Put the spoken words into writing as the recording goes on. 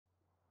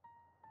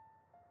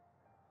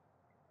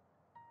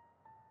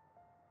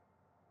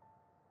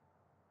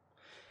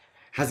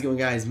How's it going,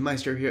 guys?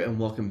 Maestro here, and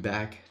welcome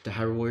back to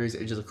Hyrule Warriors: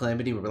 Age of the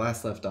Calamity. Where we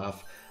last left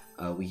off,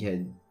 we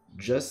had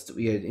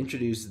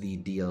introduced the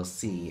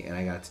DLC, and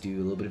I got to do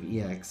a little bit of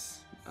EX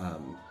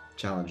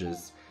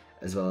challenges,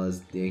 as well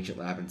as the Ancient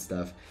Lab and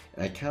stuff.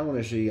 And I kind of want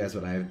to show you guys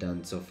what I have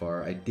done so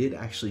far. I did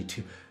actually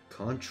do,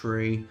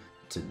 contrary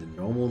to the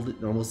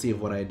normalcy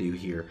of what I do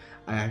here,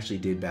 I actually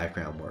did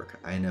background work.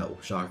 I know,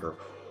 shocker,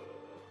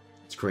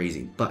 it's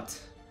crazy, but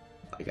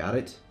I got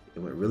it. It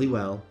went really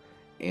well.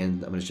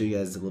 And I'm going to show you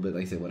guys a little bit,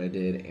 like I said, what I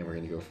did, and we're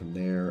going to go from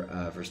there.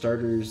 For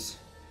starters,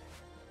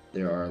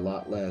 there are a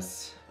lot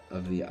less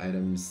of the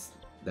items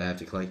that I have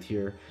to collect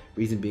here.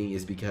 Reason being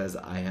is because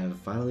I have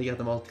finally got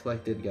them all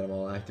collected, got them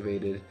all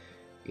activated.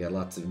 We got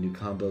lots of new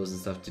combos and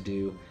stuff to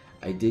do.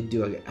 I did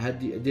have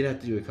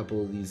to do a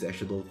couple of these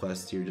extra little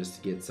quests here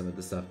just to get some of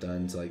the stuff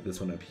done. So like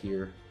this one up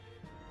here,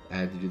 I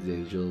had to do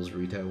the Jill's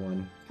Retail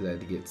one because I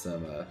had to get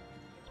some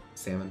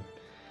salmon.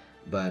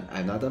 But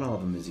I've not done all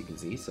of them, as you can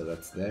see, so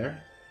that's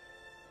there.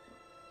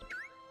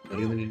 What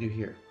do you want me to do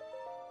here?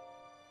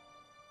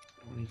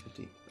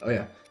 2050. Oh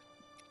yeah.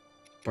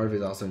 Part of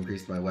it also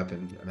increased my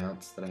weapon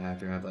amounts that I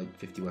have here. I have like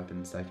 50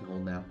 weapons that I can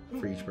hold now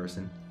for each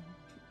person.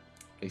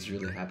 Makes you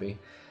really happy.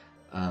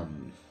 Show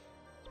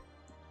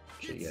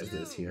you guys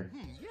this here.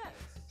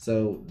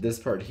 So this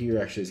part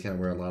here actually is kind of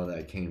where a lot of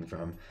that came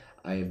from.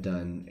 I have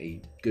done a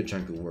good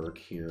chunk of work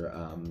here.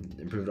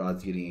 Improved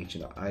odds of getting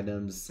ancient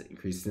items,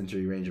 increased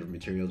sensory range of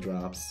material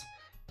drops,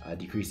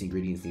 decreased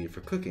ingredients needed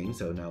for cooking,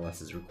 so now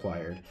less is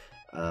required.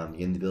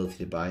 Getting the ability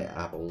to buy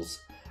apples.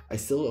 I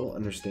still don't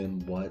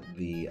understand what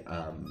the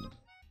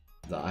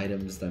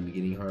items that I'm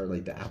getting are,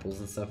 like the apples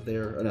and stuff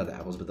there, or not the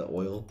apples, but the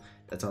oil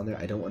that's on there.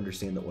 I don't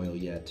understand the oil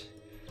yet,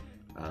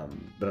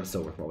 but I'm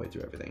still working my way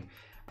through everything.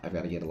 I've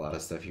got to get a lot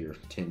of stuff here,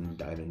 10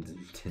 diamonds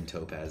and 10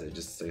 topaz. I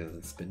just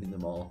started spending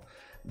them all.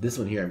 This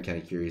one here I'm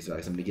kind of curious about,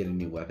 because I'm going to get a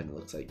new weapon, it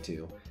looks like,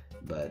 too.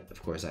 But,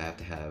 of course, I have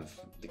to have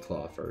the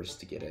claw first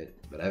to get it.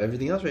 But I have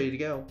everything else ready to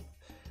go.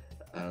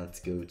 Let's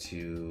go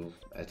to,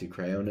 I do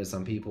Cryonas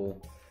on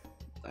people.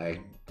 I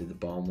did the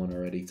bomb one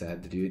already because I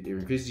had to do it. It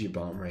increases your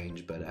bomb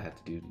range, but I had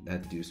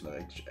to do some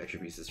other extra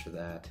pieces for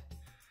that.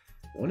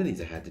 One of these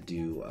I had to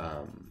do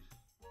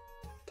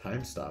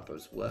time stop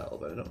as well,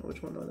 but I don't know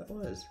which one that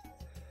was.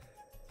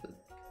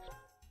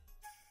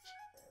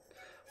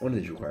 One of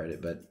these required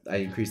it, but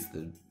I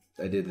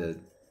did the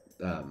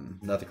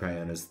not the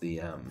Cryonas,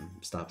 the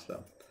stop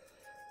spell.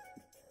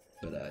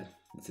 But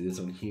let's see this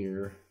one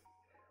here.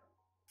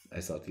 I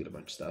still have to get a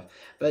bunch of stuff.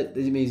 But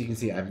as you can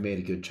see, I've made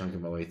a good chunk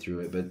of my way through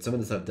it. But some of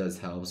the stuff does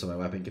help. So my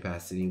weapon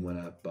capacity went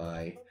up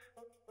by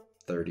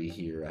 30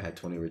 here. I had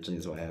 20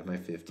 originally, so I have my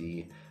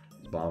 50.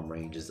 Bomb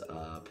range is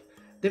up.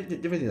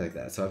 Different things like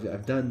that. So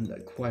I've done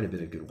quite a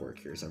bit of good work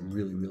here. So I'm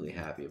really, really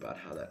happy about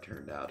how that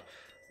turned out.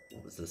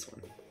 What was this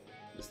one?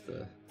 Just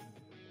the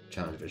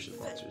challenge vicious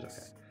monsters.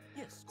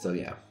 Okay. So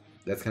yeah,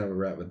 that's kind of where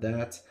we're at with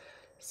that.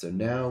 So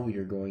now we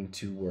are going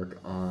to work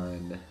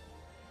on...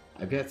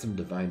 I've got some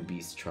Divine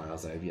Beast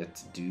trials I have yet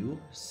to do,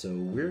 so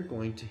we're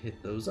going to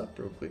hit those up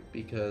real quick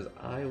because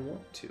I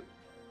want to.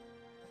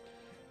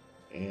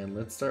 And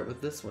let's start with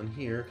this one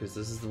here, because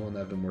this is the one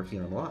that I've been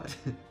working on a lot.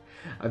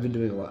 I've been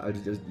doing a lot. I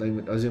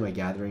was doing my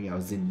gathering. I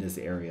was in this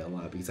area a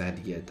lot because I had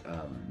to get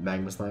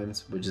magma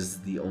slimes, which is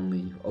the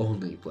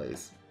only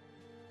place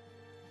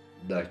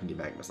that I can get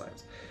magma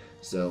slimes.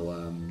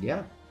 So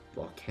yeah,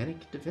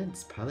 Volcanic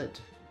Defense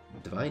Pilot,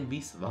 Divine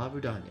Beast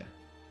Vavudanya.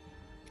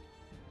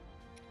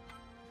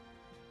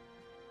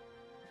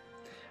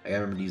 I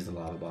gotta remember to use the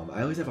lava bomb.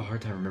 I always have a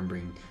hard time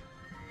remembering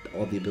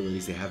all the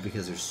abilities they have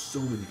because there's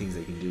so many things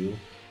they can do,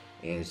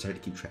 and it's hard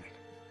to keep track.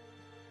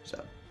 So,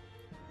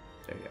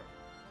 there you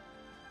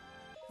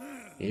go.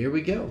 Here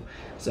we go.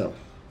 So,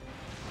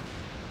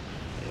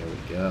 there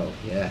we go.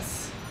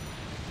 Yes.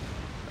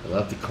 I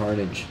love the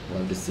carnage.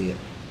 Love to see it.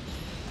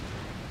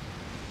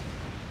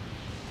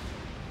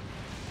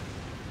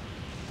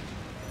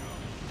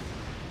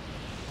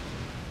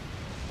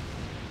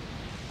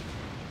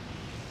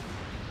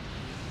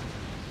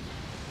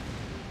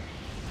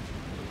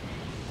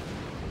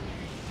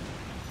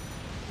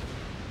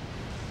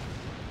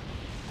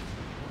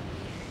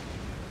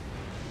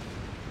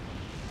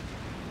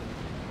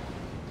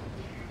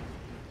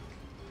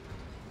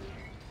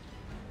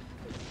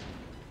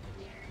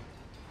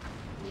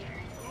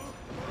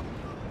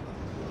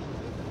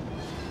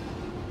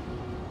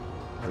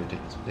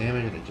 Taking some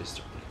damage and it just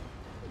started.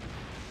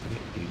 Okay,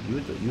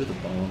 dude, you with the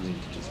bombs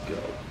need to just go.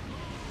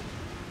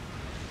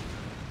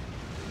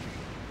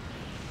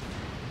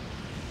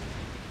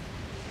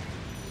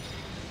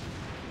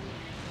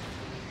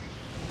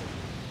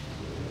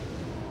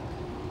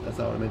 That's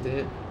not what I meant to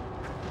hit.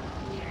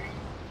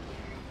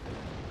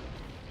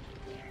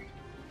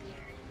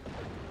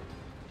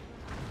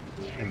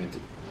 I meant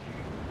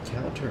to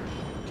counter.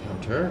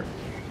 Counter.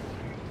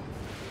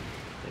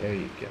 There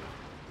you go.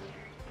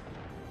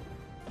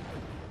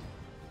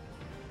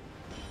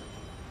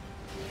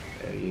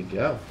 There you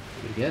go.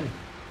 Do it again.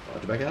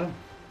 Launch it back at him.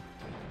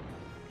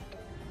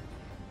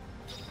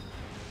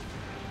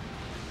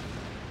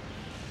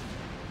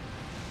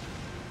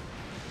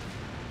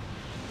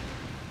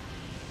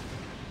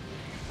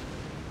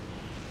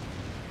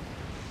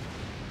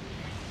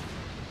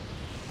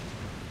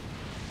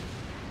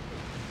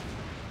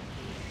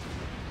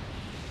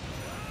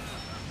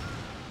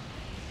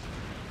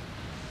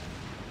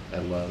 I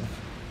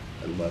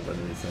love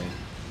running this thing.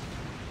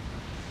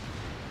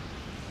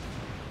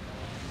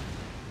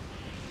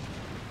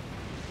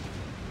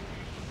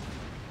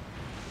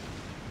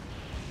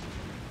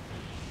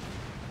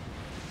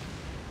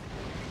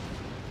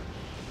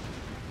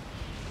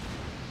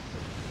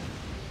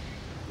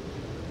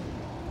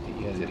 You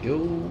guys gotta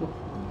go.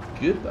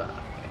 Goodbye.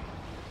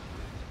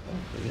 Oh,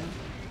 there we go.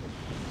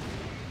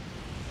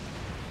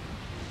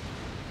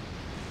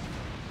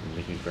 I'm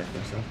making me correct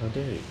myself. How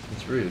dare you?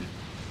 It's rude.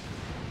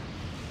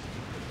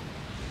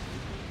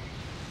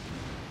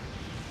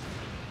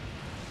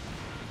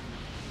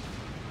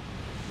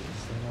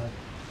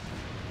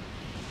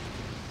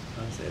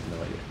 Honestly, I have no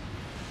idea.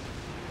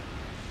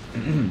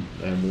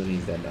 I'm believing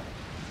he's dead now.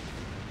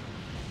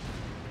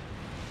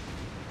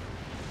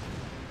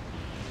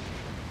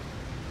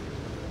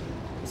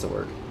 This'll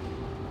work.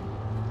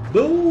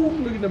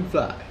 Boom! Look at them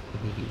fly.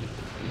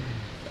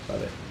 I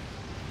love it.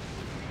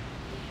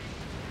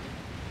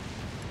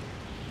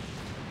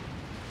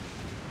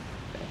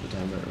 Half the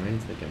time when it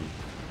rains, they can.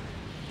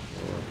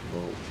 Or a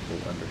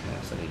little under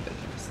half, so I need to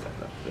kind of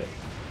step up a bit.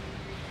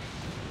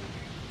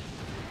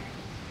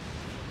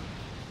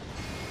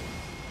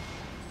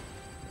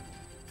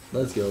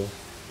 Let's go.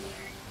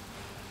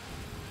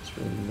 It's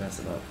really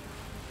messing up.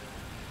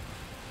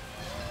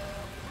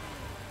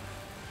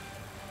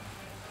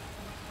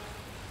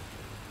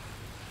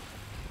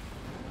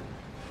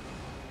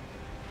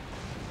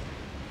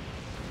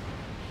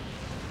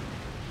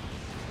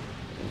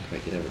 I don't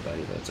quite get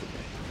everybody, but it's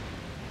okay.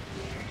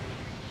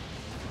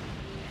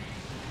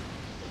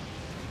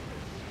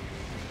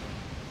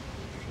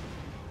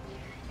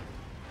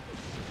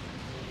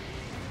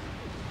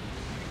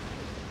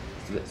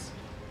 Let's do this.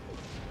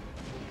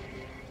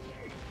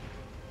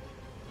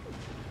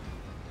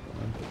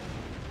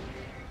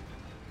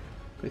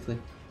 Quickly.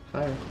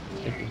 Fire.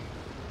 Thank you.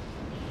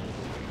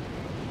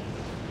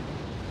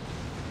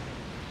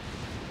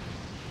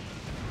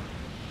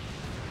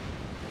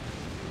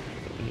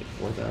 We need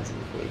 4,000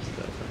 before this is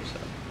over, so.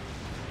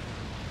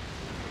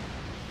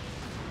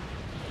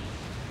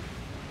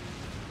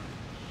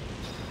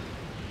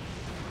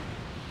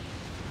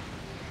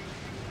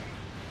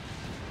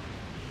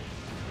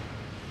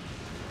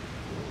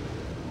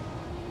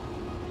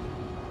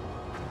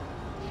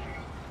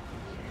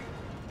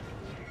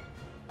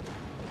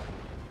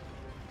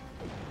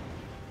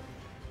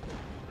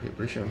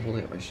 Pretty sure I'm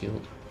holding up my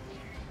shield.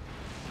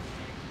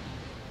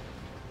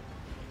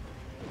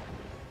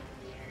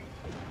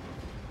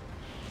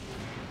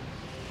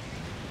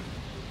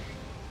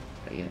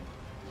 Again.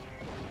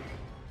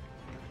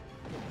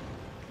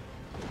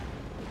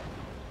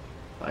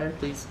 Fire,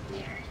 please.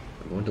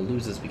 I'm going to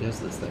lose this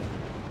because of this thing.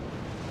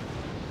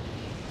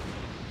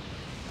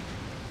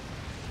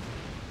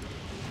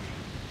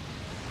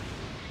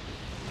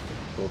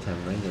 Full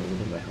time rain, a little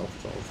bit of my health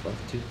is all that's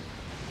left too.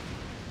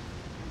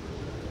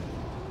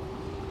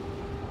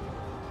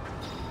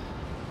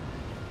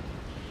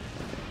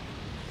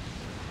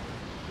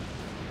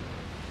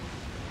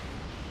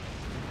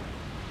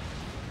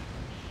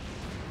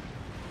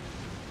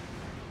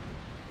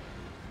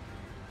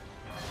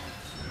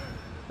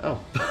 Oh,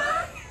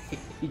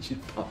 he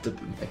just popped up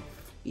in my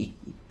feet.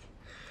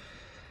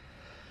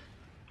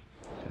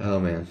 Oh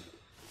man,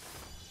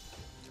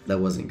 that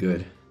wasn't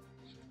good.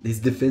 His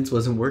defense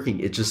wasn't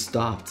working. It just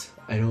stopped.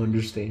 I don't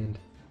understand.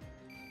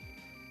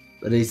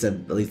 But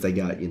at least I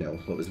got, you know,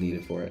 what was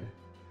needed for it.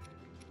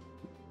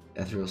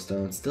 Ethereal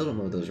stone. Still don't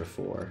know what those are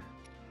for.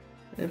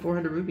 And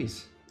 400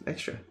 rupees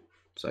extra.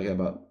 So I got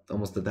about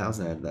almost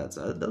 1,000 out of that.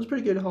 So that was a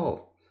pretty good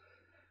haul.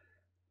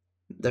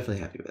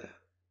 Definitely happy with that.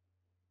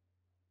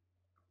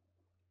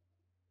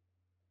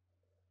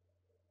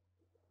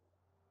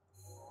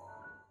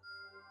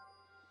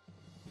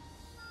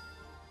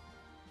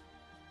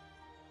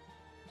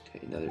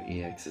 Okay, another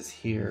EX is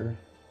here.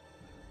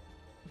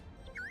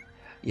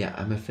 Yeah,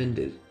 I'm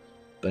offended.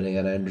 But I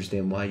gotta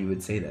understand why you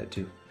would say that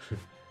too.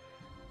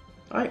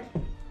 Alright.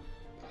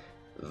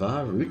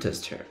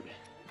 Varuta's turn.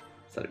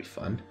 So that'll be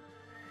fun.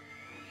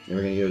 Then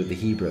we're gonna go to the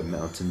Hebra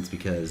Mountains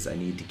because I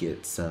need to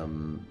get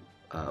some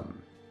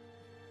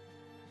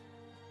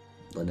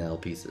Linnell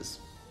pieces.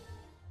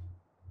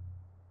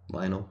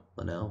 Linnell?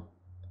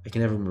 I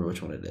can never remember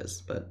which one it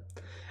is, but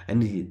I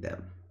need to get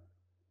them.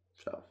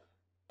 So,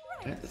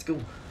 alright, let's go.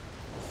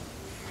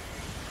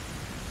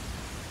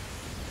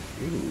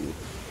 Ooh.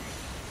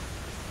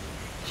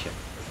 Check.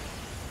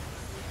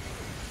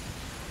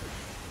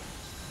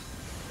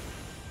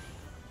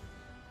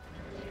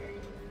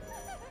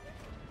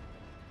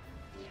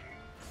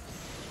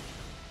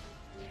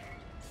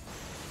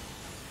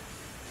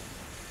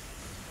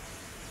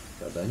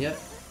 Not done yet?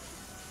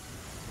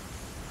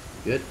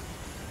 Good.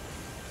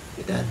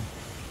 You're done.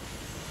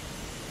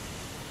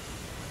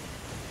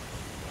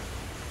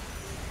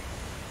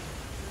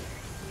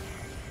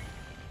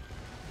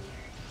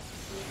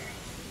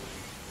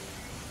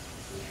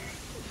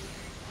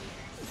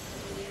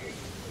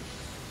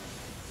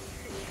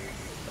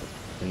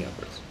 Going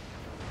upwards.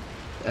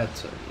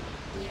 That's what I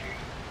need.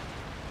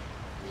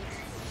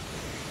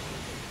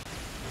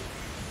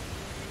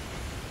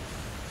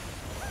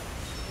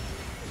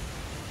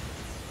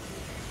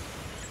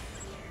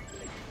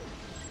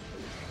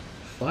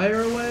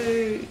 Fire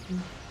away!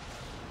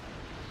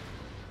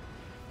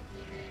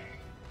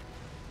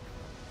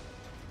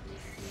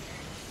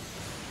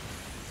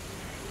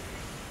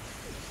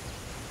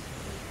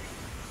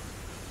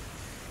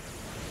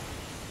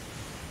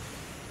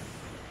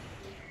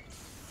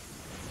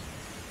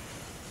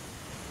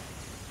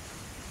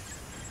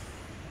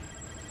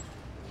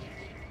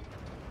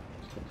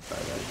 Try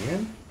that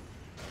again.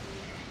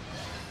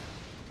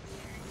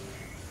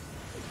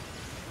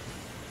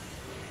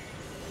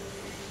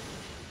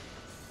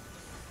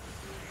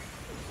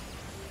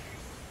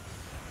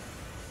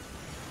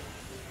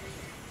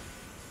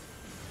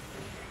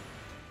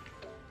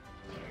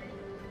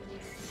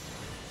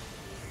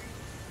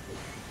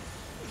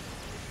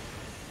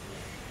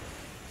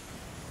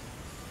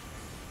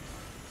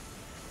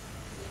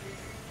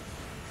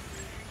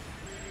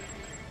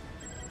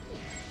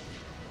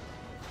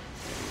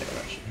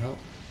 Help.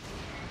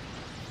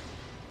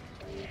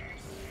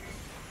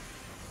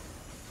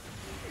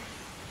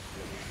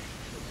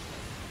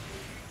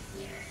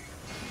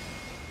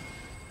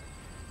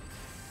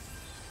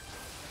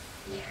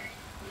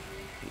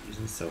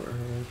 Using so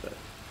early, but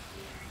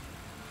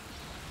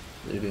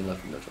they're being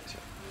left with no choice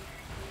here.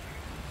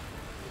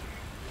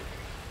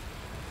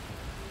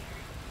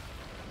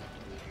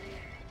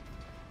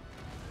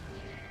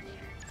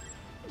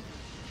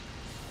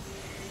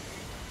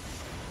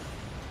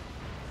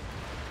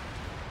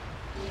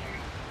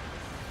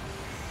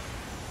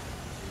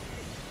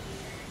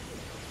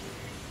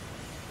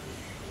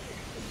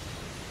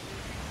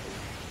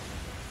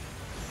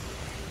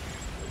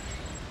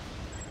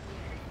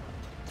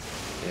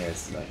 Yeah,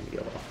 it's not gonna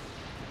go well.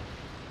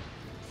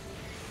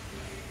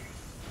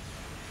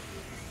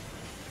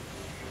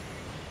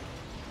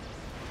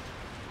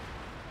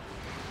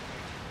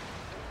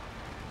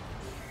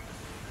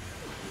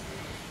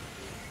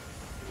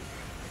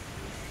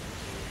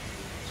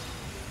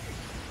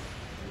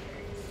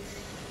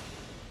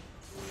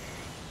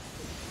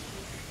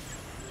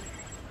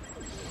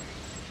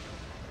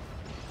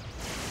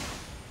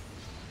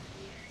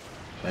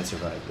 If I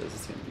survive this,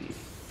 it's gonna be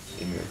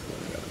a miracle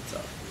in and of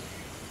itself.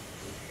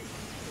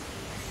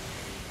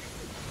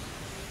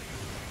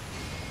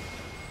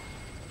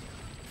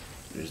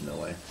 There's no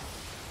way.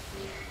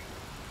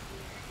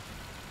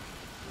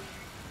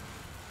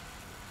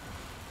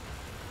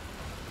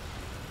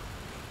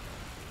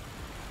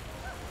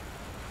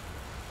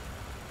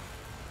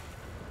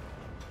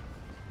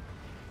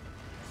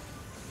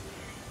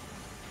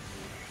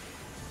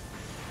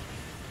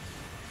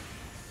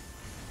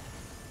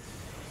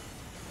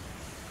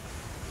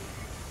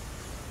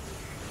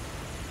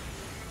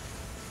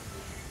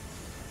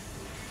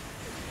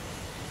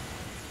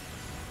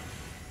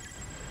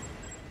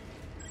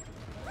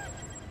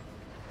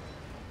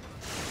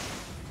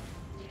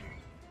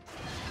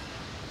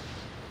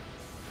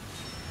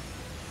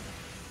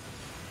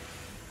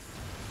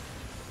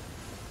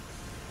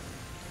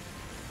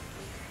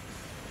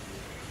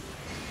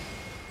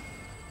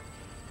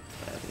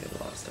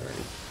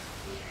 Already.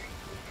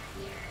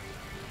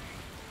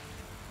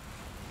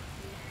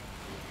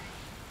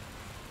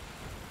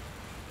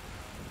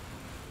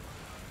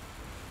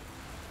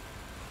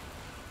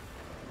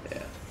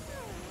 Yeah.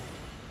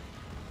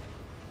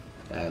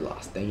 I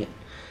lost, dang it.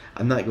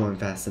 I'm not going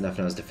fast enough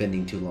and I was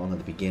defending too long at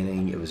the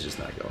beginning. It was just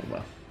not going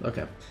well.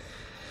 Okay.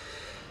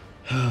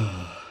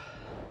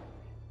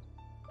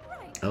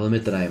 I'll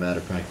admit that I am out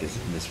of practice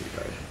in this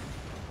regard.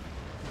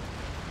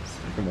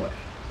 Come away.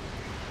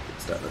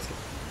 Good start, let's go.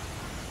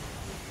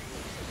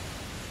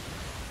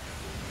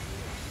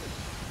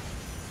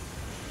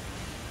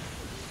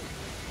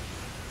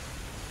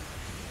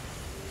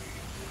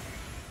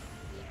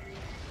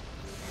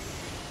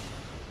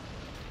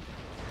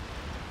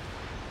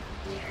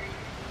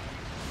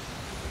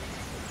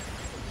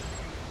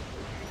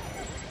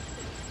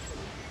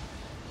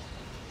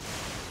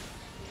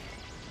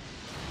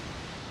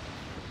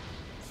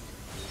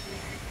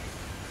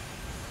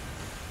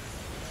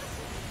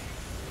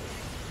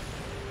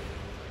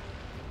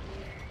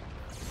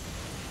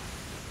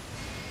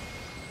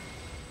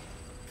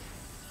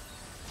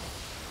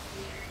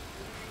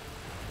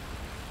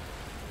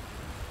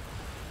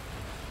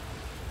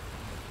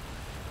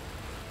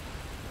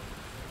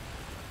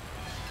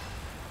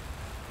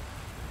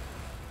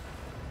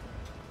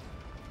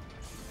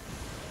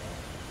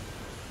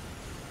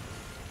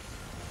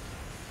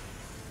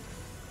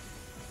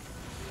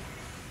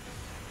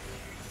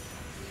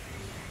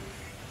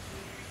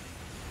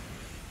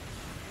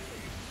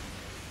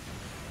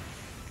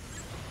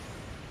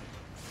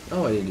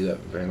 Oh, I didn't do that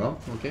for very long.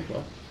 Okay,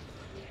 well,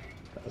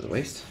 that was a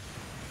waste.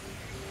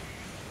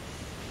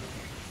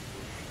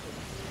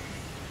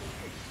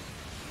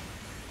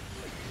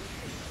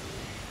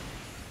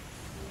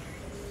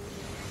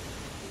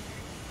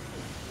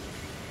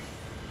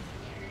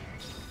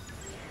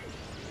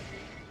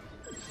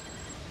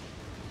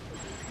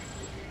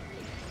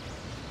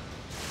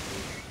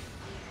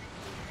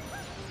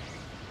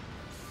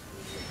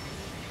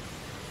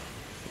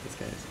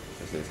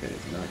 This guy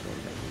is not going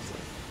down easily.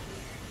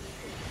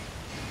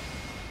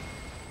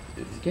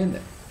 Do this again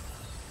then.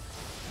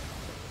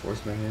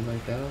 force my hand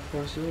like that, I'll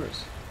force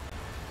yours.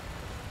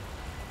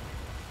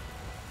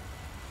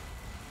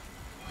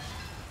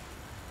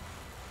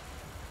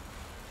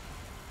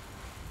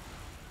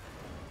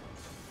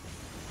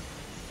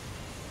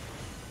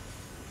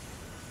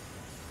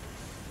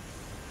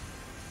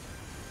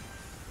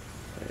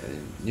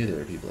 I knew there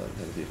were people up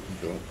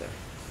there.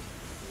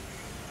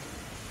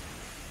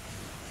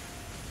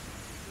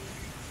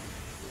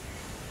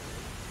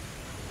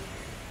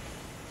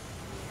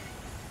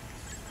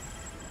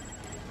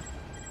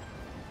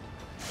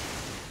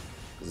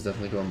 It's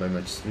definitely going by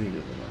much smoother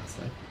than last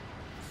time.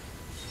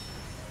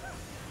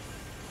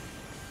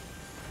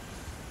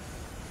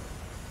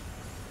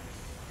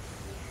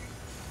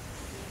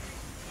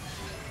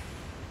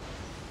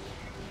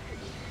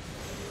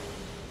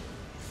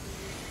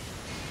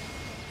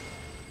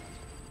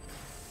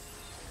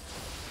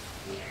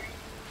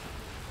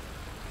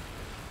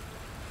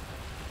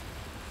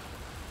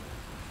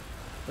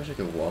 I wish I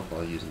could walk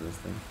while using this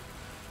thing.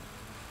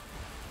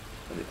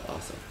 That'd be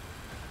awesome.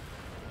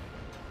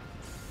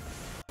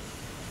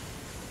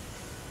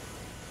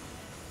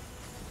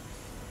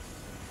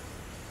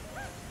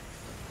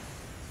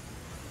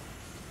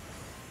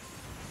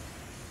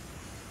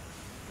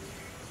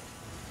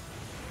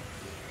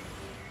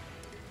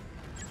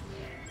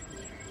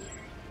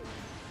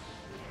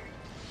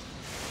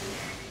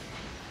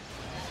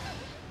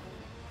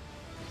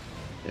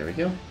 There we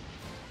go.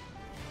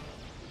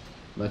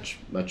 Much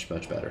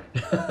better.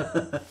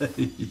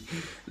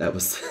 That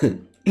was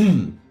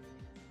that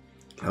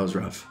was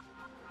rough.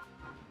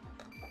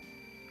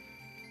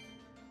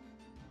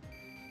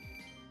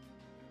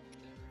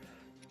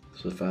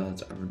 So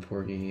violence, armored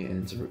porgy,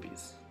 and some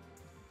rupees.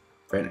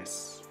 Very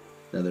nice.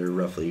 Another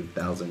roughly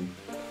 1,000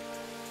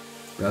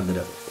 rounded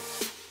up.